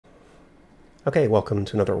Okay, welcome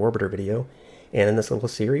to another orbiter video, and in this little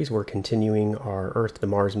series we're continuing our Earth to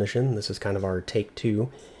Mars mission. This is kind of our take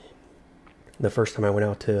two. The first time I went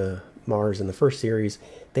out to Mars in the first series,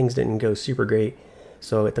 things didn't go super great,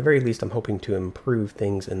 so at the very least I'm hoping to improve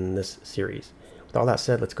things in this series. With all that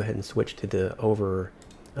said, let's go ahead and switch to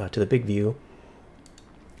the big view,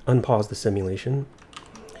 unpause the simulation,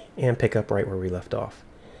 and pick up right where we left off.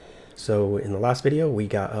 So in the last video, we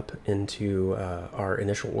got up into our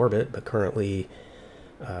initial orbit, but currently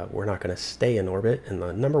we're not going to stay in orbit. And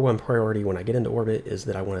the number one priority when I get into orbit is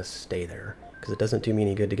that I want to stay there, because it doesn't do me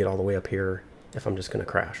any good to get all the way up here if I'm just going to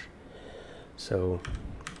crash. So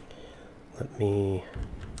let me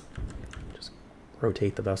just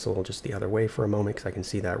rotate the vessel just the other way for a moment, because I can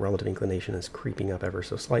see that relative inclination is creeping up ever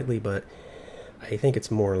so slightly, but I think it's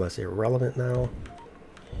more or less irrelevant now.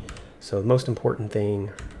 So the most important thing,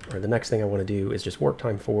 or the next thing I want to do, is just warp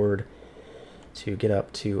time forward to get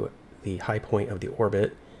up to the high point of the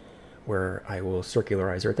orbit where I will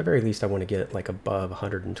circularize, or at the very least I want to get like above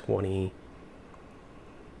 120,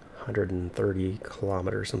 130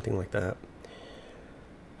 kilometers, something like that.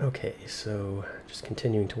 Okay, so just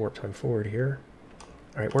continuing to warp time forward here.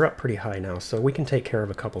 All right, we're up pretty high now, so we can take care of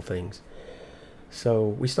a couple things. So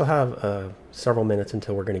we still have several minutes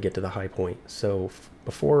until we're going to get to the high point. So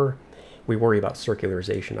before we worry about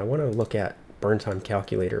circularization, I want to look at burn time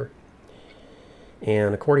calculator.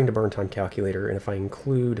 And according to burn time calculator, and if I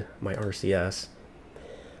include my RCS,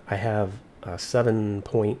 I have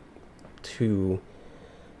 7.2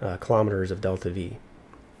 kilometers of delta V.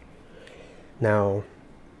 Now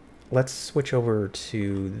let's switch over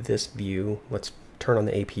to this view. Let's turn on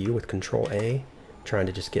the APU with Control A, trying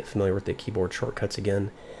to just get familiar with the keyboard shortcuts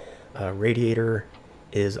again. Radiator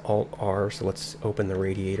is Alt R, so let's open the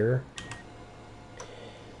radiator.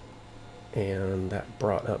 And that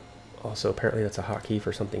brought up, also apparently that's a hotkey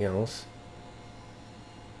for something else.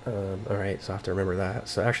 Alright, so I have to remember that.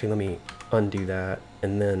 So actually let me undo that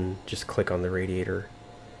and then just click on the radiator.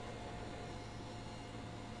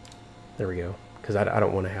 There we go. Because I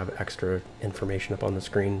don't want to have extra information up on the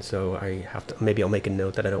screen, so I have to, maybe I'll make a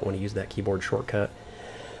note that I don't want to use that keyboard shortcut,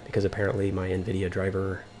 because apparently my NVIDIA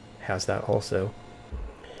driver has that also.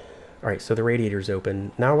 Alright, so the radiator's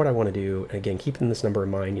open. Now what I want to do, and again, keeping this number in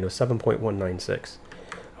mind, 7.196.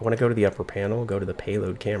 I want to go to the upper panel, go to the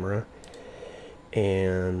payload camera,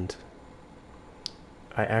 and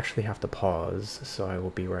I actually have to pause, so I will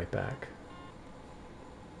be right back.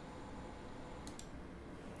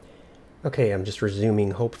 Okay, I'm just resuming,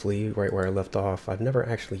 hopefully, right where I left off. I've never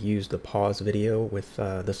actually used the pause video with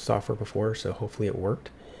this software before, so hopefully it worked.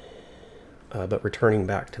 But returning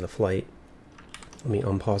back to the flight, let me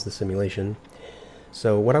unpause the simulation.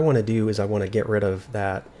 So what I want to do is I want to get rid of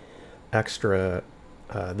that extra,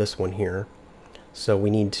 this one here. So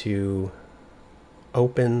we need to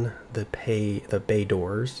open the bay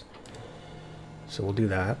doors. So we'll do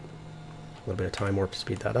that. A little bit of time warp to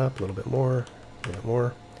speed that up, a little bit more, a little bit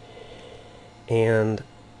more. And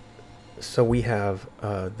so we have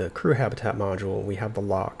the crew habitat module, we have the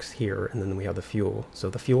locks here, and then we have the fuel.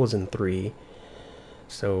 So the fuel is in 3.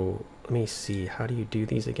 So let me see, how do you do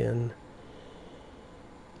these again?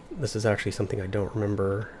 This is actually something I don't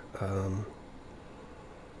remember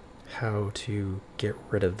how to get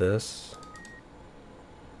rid of this.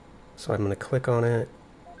 So I'm going to click on it,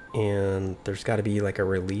 and there's got to be like a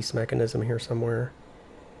release mechanism here somewhere.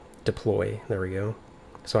 Deploy, there we go.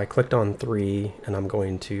 So I clicked on 3, and I'm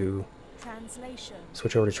going to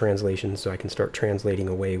switch over to translation so I can start translating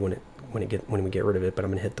away when we get rid of it, but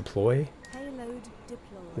I'm going to hit deploy.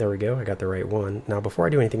 There we go, I got the right one. Now before I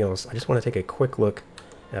do anything else, I just want to take a quick look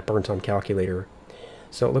at burn time calculator.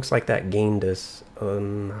 So it looks like that gained us,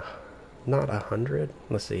 not 100,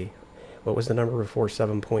 let's see, what was the number before?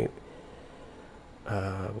 7 point,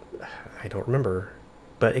 I don't remember,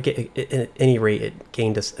 but at any rate it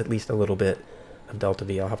gained us at least a little bit of delta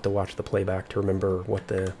V. I'll have to watch the playback to remember what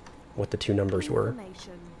the two numbers were.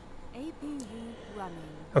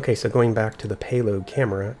 Okay, so going back to the payload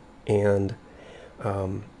camera, and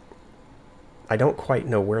I don't quite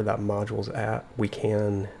know where that module's at. We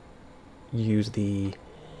can use the,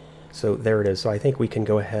 so there it is. So I think we can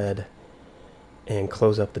go ahead and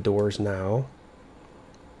close up the doors now.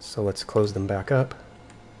 So let's close them back up. A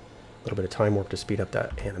little bit of time warp to speed up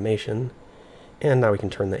that animation. And now we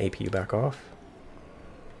can turn the APU back off.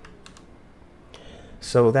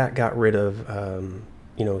 So that got rid of,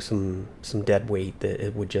 some dead weight that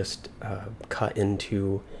it would just cut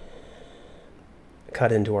into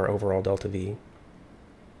our overall delta V.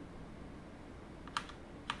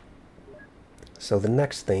 So the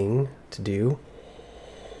next thing to do,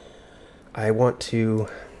 I want to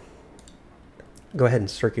go ahead and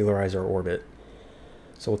circularize our orbit.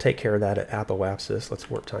 So we'll take care of that at apoapsis. Let's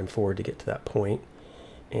warp time forward to get to that point.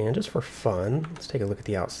 And just for fun, let's take a look at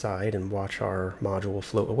the outside and watch our module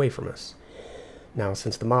float away from us. Now,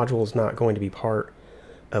 since the module is not going to be part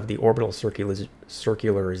of the orbital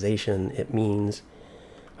circularization, it means,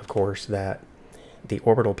 of course, that the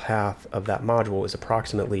orbital path of that module is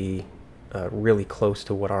approximately really close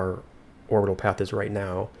to what our orbital path is right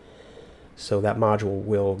now. So that module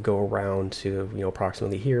will go around to,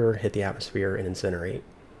 approximately here, hit the atmosphere, and incinerate.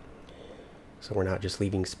 So we're not just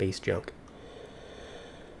leaving space junk.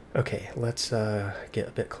 Okay, let's get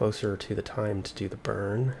a bit closer to the time to do the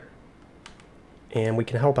burn. And we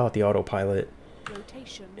can help out the autopilot.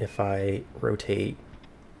 Rotation. If I rotate,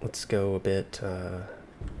 let's go a bit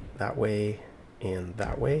that way and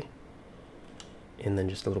that way. And then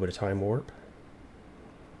just a little bit of time warp.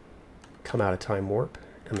 Come out of time warp.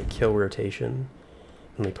 And then kill rotation.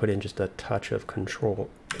 And we put in just a touch of Control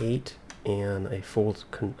 8 and a full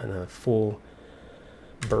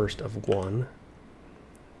burst of 1.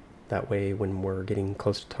 That way, when we're getting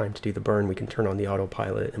close to time to do the burn, we can turn on the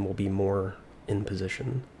autopilot and we'll be more in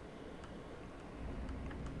position.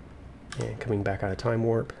 And coming back out of time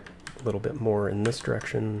warp, a little bit more in this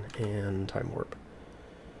direction, and time warp.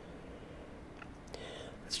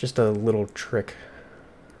 It's just a little trick,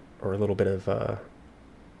 or a little bit of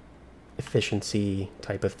efficiency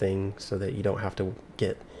type of thing, so that you don't have to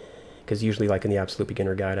get, because usually like in the Absolute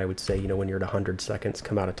Beginner Guide, I would say, when you're at 100 seconds,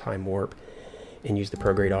 come out of time warp and use the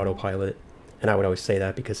prograde autopilot. And I would always say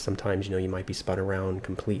that because sometimes, you might be spun around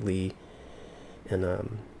completely in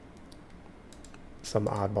some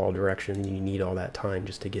oddball direction, and you need all that time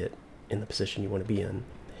just to get in the position you want to be in.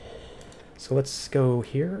 So let's go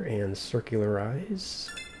here and circularize.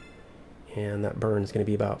 And that burn is going to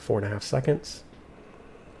be about 4.5 seconds.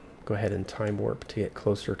 Go ahead and time warp to get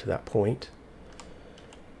closer to that point.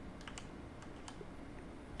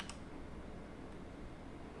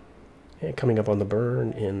 And coming up on the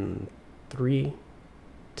burn in 3,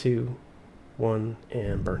 2, 1,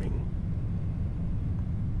 and burning.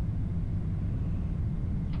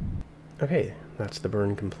 Okay, that's the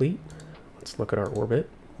burn complete. Let's look at our orbit.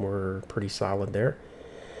 We're pretty solid there.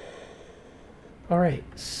 Alright,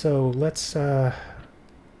 so let's, I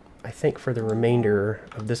think for the remainder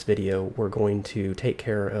of this video, we're going to take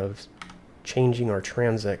care of changing our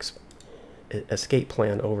transec's escape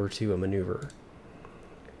plan over to a maneuver.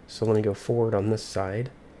 So let me go forward on this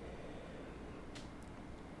side.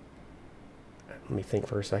 Let me think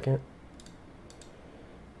for a second.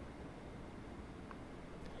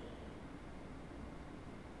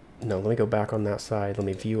 No, let me go back on that side. Let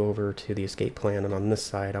me view over to the escape plan, and on this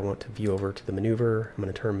side I want to view over to the maneuver. I'm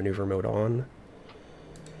going to turn maneuver mode on.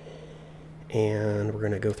 And we're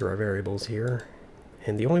going to go through our variables here.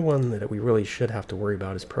 And the only one that we really should have to worry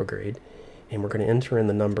about is prograde. And we're going to enter in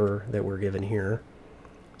the number that we're given here.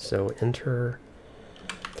 So enter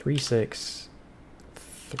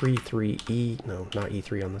 3633E, no, not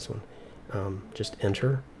E3 on this one, just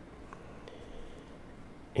enter.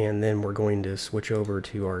 And then we're going to switch over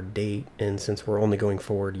to our date, and since we're only going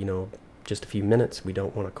forward, just a few minutes, we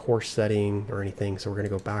don't want a course setting or anything, so we're going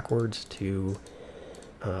to go backwards to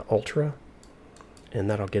Ultra, and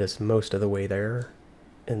that'll get us most of the way there,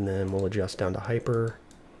 and then we'll adjust down to Hyper,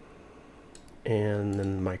 and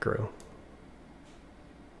then Micro.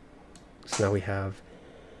 So now we have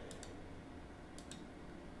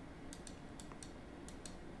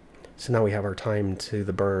our time to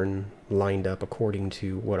the burn lined up according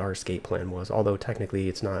to what our escape plan was. Although technically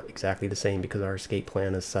it's not exactly the same because our escape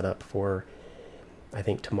plan is set up for, I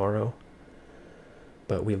think, tomorrow.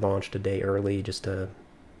 But we launched a day early just to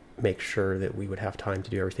make sure that we would have time to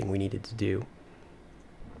do everything we needed to do.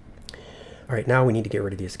 Alright, now we need to get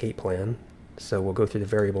rid of the escape plan. So we'll go through the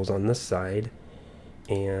variables on this side,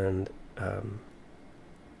 and I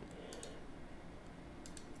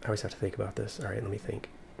always have to think about this. Alright, let me think.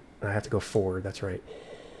 I have to go forward, that's right.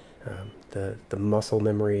 The muscle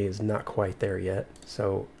memory is not quite there yet,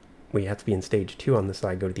 so we have to be in stage 2 on this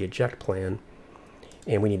side, go to the eject plan,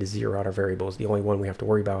 and we need to zero out our variables. The only one we have to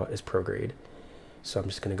worry about is prograde. So I'm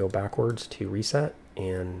just going to go backwards to reset,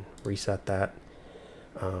 and reset that,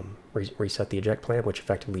 reset the eject plan, which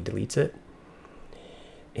effectively deletes it.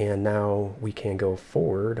 And now we can go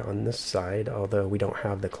forward on this side, although we don't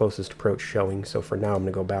have the closest approach showing. So for now, I'm going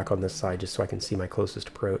to go back on this side just so I can see my closest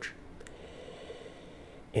approach.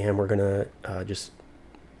 And we're going to just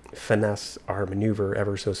finesse our maneuver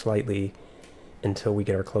ever so slightly until we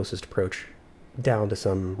get our closest approach down to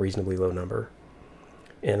some reasonably low number.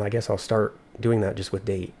 And I guess I'll start doing that just with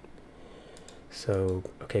date. So,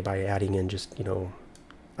 okay, by adding in just,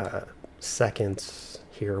 seconds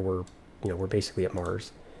here, we're basically at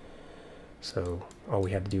Mars. So all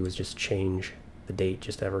we had to do was just change the date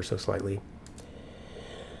just ever so slightly.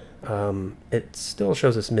 It still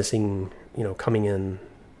shows us missing, coming in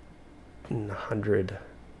 100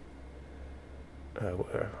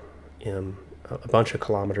 a bunch of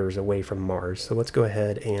kilometers away from Mars. So let's go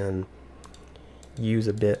ahead and use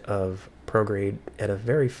a bit of prograde at a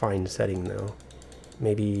very fine setting though.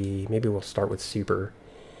 Maybe we'll start with super,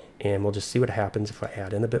 and we'll just see what happens if I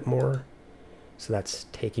add in a bit more. So that's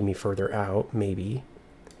taking me further out, maybe.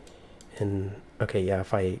 And okay, yeah,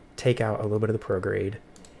 if I take out a little bit of the prograde,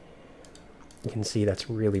 you can see that's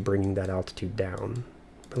really bringing that altitude down.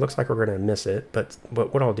 It looks like we're going to miss it, but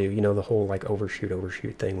what I'll do, the whole like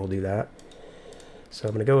overshoot thing, we'll do that. So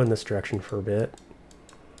I'm going to go in this direction for a bit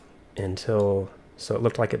until, so it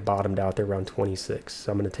looked like it bottomed out there around 26.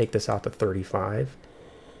 So I'm going to take this out to 35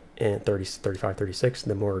 and 35, 36.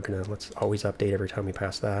 And then we're going to, let's always update every time we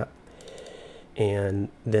pass that. And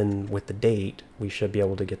then with the date, we should be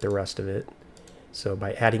able to get the rest of it. So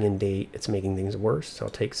by adding in date, it's making things worse. So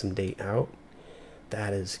I'll take some date out.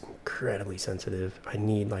 That is incredibly sensitive. I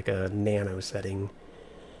need like a nano setting.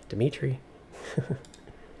 Dimitri.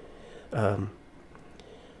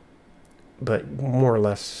 But more or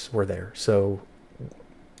less we're there. So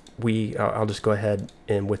I'll just go ahead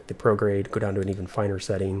and with the prograde go down to an even finer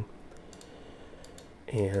setting.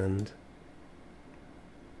 And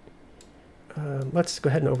let's go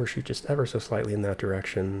ahead and overshoot just ever so slightly in that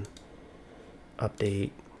direction. Update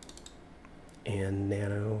and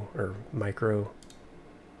nano or micro.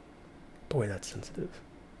 Boy, that's sensitive.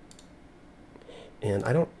 And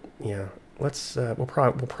I don't, yeah, let's, we'll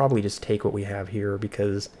probably just take what we have here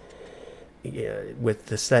because with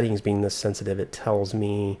the settings being this sensitive, it tells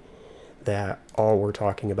me that all we're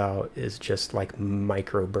talking about is just like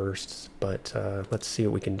micro bursts. But let's see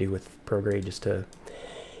what we can do with prograde just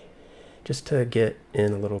to get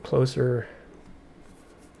in a little closer.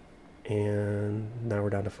 And now we're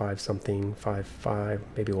down to 5 something, 5.5.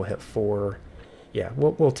 Maybe we'll hit 4. Yeah,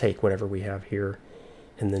 we'll take whatever we have here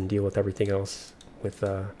and then deal with everything else with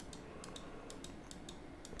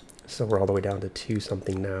so we're all the way down to 2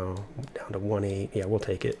 something now, down to 1.8. Yeah, we'll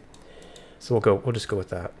take it. So we'll just go with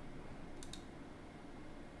that.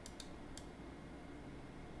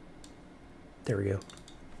 There we go.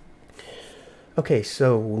 Okay,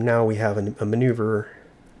 so now we have a maneuver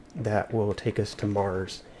that will take us to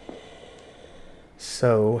Mars.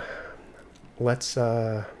 So let's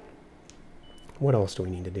what else do we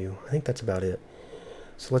need to do? I think that's about it.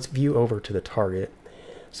 So let's view over to the target.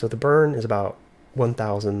 So the burn is about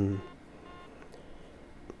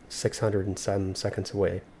 1,607 seconds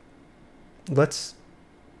away. I'm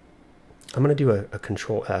going to do a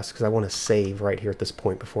Control S because I want to save right here at this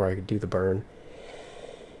point before I do the burn.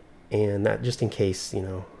 And that just in case,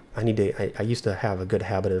 I need to, I used to have a good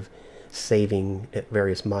habit of saving at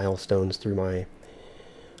various milestones through my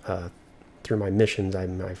missions.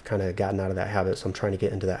 I've kind of gotten out of that habit, so I'm trying to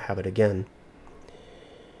get into that habit again.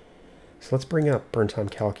 So let's bring up burn time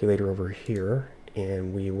calculator over here,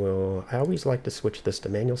 and I always like to switch this to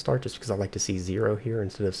manual start just because I like to see 0 here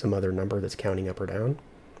instead of some other number that's counting up or down.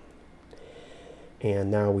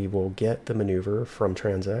 And now we will get the maneuver from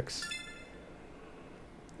TransX.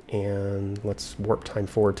 And let's warp time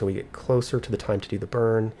forward till we get closer to the time to do the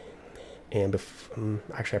burn. And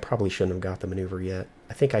actually, I probably shouldn't have got the maneuver yet.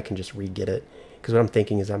 I think I can just re-get it. Because what I'm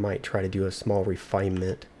thinking is I might try to do a small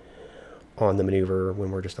refinement on the maneuver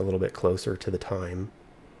when we're just a little bit closer to the time.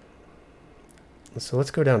 So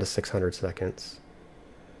let's go down to 600 seconds.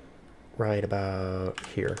 Right about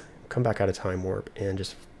here. Come back out of time warp. And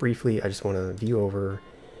just briefly, I just want to view over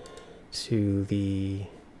to the...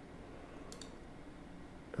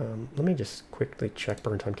 let me just quickly check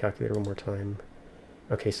burn time calculator one more time.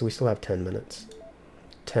 Okay, so we still have 10 minutes.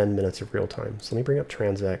 10 minutes of real time. So let me bring up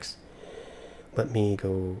TransX. Let me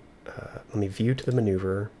view to the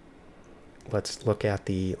maneuver. Let's look at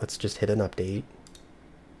let's just hit an update.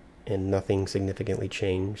 And nothing significantly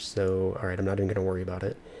changed. So, all right, I'm not even going to worry about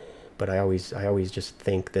it. But I always just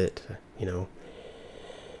think that,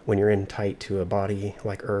 when you're in tight to a body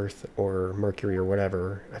like Earth or Mercury or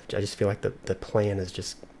whatever, I just feel like the plan is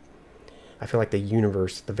just... I feel like the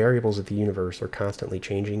universe, the variables of the universe are constantly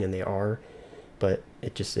changing, and they are, but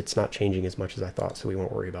it's not changing as much as I thought, so we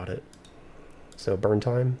won't worry about it. So burn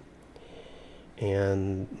time,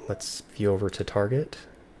 and let's view over to target.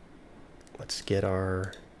 Let's get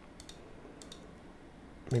our...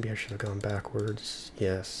 Maybe I should have gone backwards.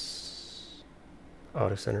 Yes.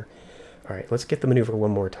 Auto center. All right, let's get the maneuver one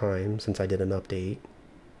more time since I did an update.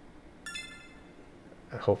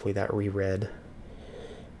 Hopefully that reread.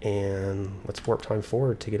 And let's warp time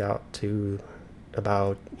forward to get out to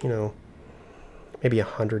about, you know, maybe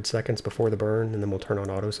 100 seconds before the burn, and then we'll turn on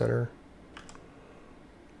auto center.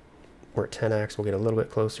 We're at 10x, we'll get a little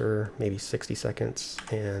bit closer, maybe 60 seconds,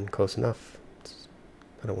 and close enough.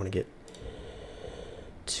 I don't want to get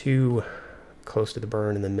too close to the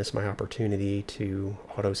burn and then miss my opportunity to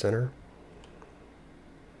auto center.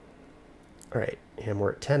 Alright, and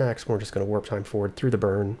we're at 10x, we're just going to warp time forward through the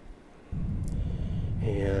burn.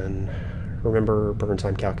 And remember, burn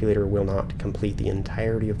time calculator will not complete the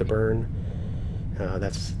entirety of the burn.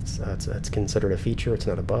 That's considered a feature, it's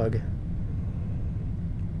not a bug.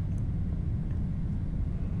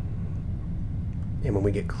 And when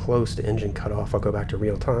we get close to engine cutoff, I'll go back to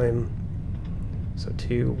real time. So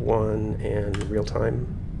 2, 1, and real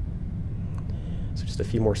time. So just a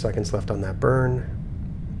few more seconds left on that burn.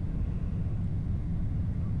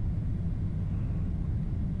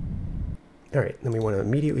 Alright, then we want to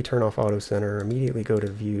immediately turn off auto center, immediately go to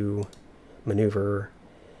view, maneuver,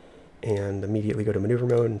 and immediately go to maneuver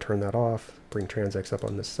mode and turn that off. Bring TransX up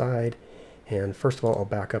on this side. And first of all, I'll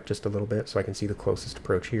back up just a little bit so I can see the closest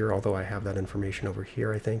approach here, although I have that information over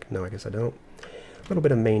here, I think. No, I guess I don't. A little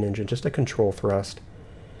bit of main engine, just a control thrust,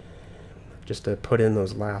 just to put in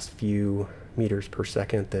those last few meters per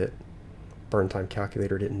second that burn time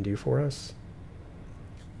calculator didn't do for us.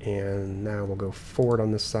 And now we'll go forward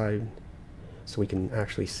on this side so we can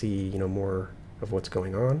actually see, you know, more of what's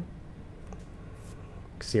going on.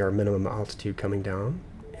 See our minimum altitude coming down.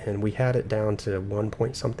 And we had it down to 1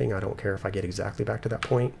 point something. I don't care if I get exactly back to that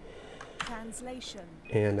point. Translation.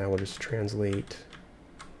 And now we'll just translate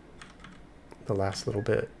the last little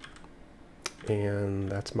bit. And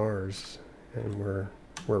that's Mars. And we're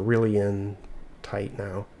really in tight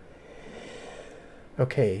now.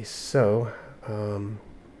 Okay, so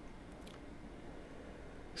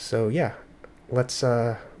yeah, let's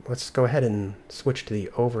go ahead and switch to the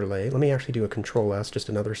overlay. Let me actually do a Control S, just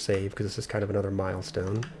another save, because this is kind of another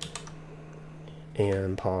milestone.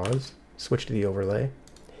 And pause. Switch to the overlay.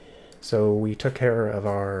 So we took care of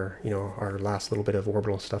our, you know, our last little bit of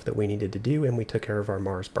orbital stuff that we needed to do, and we took care of our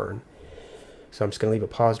Mars burn. So I'm just going to leave it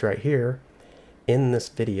paused right here in this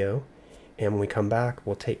video, and when we come back,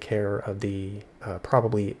 we'll take care of the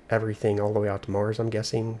probably everything all the way out to Mars, I'm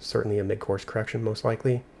guessing. Certainly a mid-course correction, most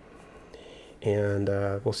likely. And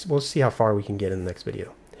we'll see how far we can get in the next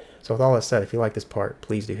video. So with all that said, if you like this part,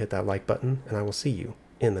 please do hit that like button, and I will see you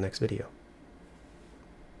in the next video.